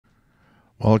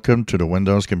Welcome to the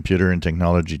Windows Computer and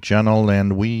Technology channel,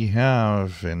 and we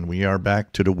are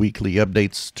back to the weekly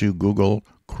updates to Google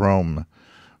Chrome.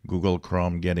 Google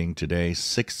Chrome getting today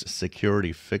 6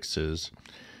 security fixes.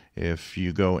 If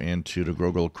you go into the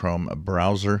Google Chrome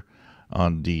browser,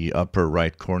 on the upper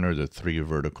right corner, the 3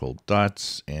 vertical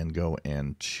dots, and go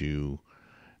into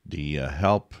the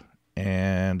help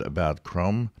and about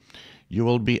Chrome, you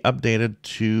will be updated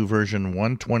to version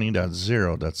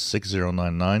 120.0, that's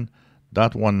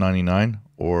 6099.199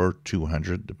 or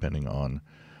 200, depending on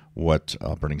what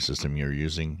operating system you're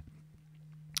using.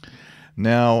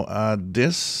 Now,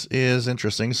 this is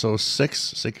interesting. So 6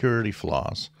 security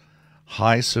flaws,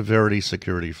 high severity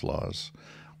security flaws,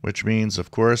 which means,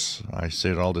 of course, I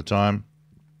say it all the time,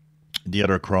 the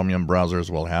other Chromium browsers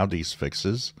will have these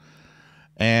fixes.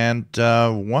 And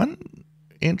one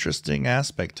interesting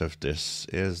aspect of this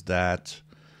is that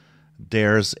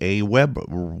there's a web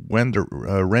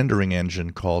rendering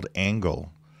engine called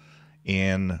Angle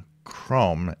in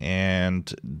Chrome,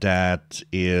 and there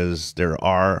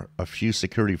are a few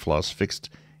security flaws fixed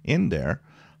in there,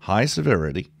 high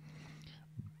severity.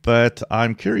 But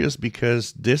I'm curious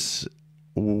because this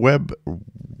web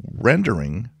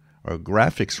rendering or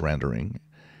graphics rendering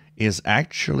is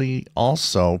actually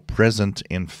also present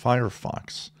in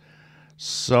Firefox.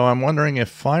 So I'm wondering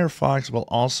if Firefox will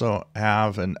also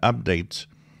have an update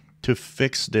to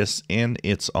fix this in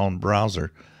its own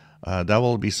browser. That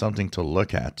will be something to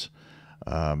look at.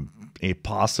 A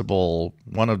possible,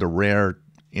 one of the rare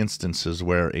instances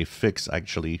where a fix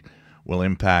actually will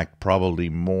impact probably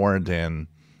more than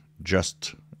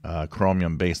just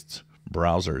Chromium-based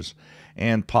browsers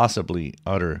and possibly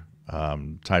other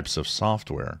types of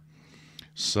software.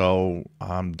 So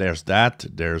there's that.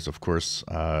 There's, of course,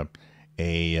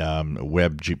 a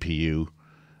web GPU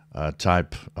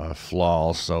type flaw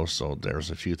also. So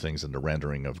there's a few things in the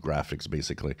rendering of graphics,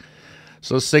 basically.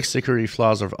 So 6 security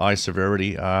flaws of high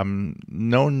severity.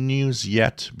 No news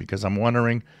yet because I'm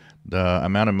wondering the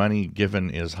amount of money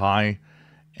given is high,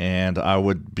 and I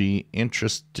would be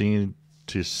interested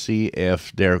to see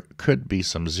if there could be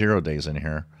some 0 days in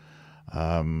here.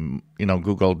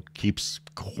 Google keeps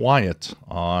quiet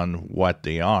on what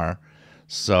they are,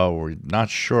 so we're not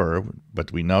sure,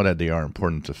 but we know that they are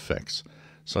important to fix.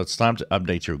 So it's time to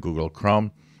update your Google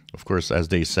Chrome. Of course, as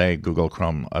they say, Google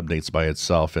Chrome updates by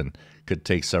itself and could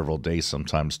take several days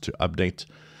sometimes to update.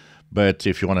 But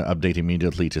if you want to update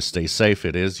immediately to stay safe,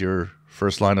 it is your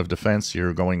first line of defense.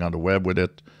 You're going on the web with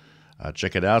it.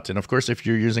 Check it out. And of course, if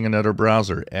you're using another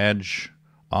browser, Edge,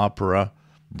 Opera,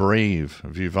 Brave,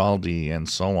 Vivaldi, and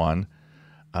so on,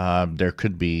 there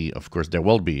could be, of course, there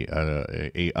will be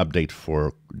a update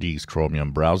for these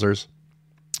Chromium browsers.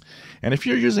 And if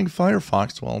you're using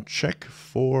Firefox, well, check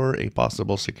for a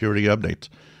possible security update.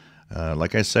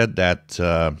 Like I said, that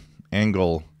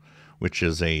Angle, which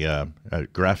is a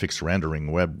graphics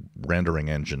rendering, web rendering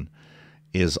engine,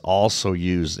 is also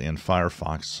used in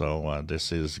Firefox. So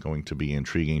this is going to be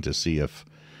intriguing to see if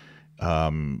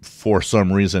for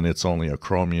some reason it's only a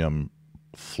Chromium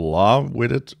flaw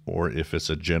with it, or if it's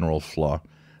a general flaw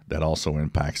that also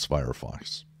impacts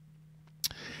Firefox.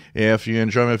 If you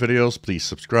enjoy my videos, please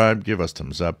subscribe, give us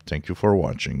thumbs up. Thank you for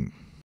watching.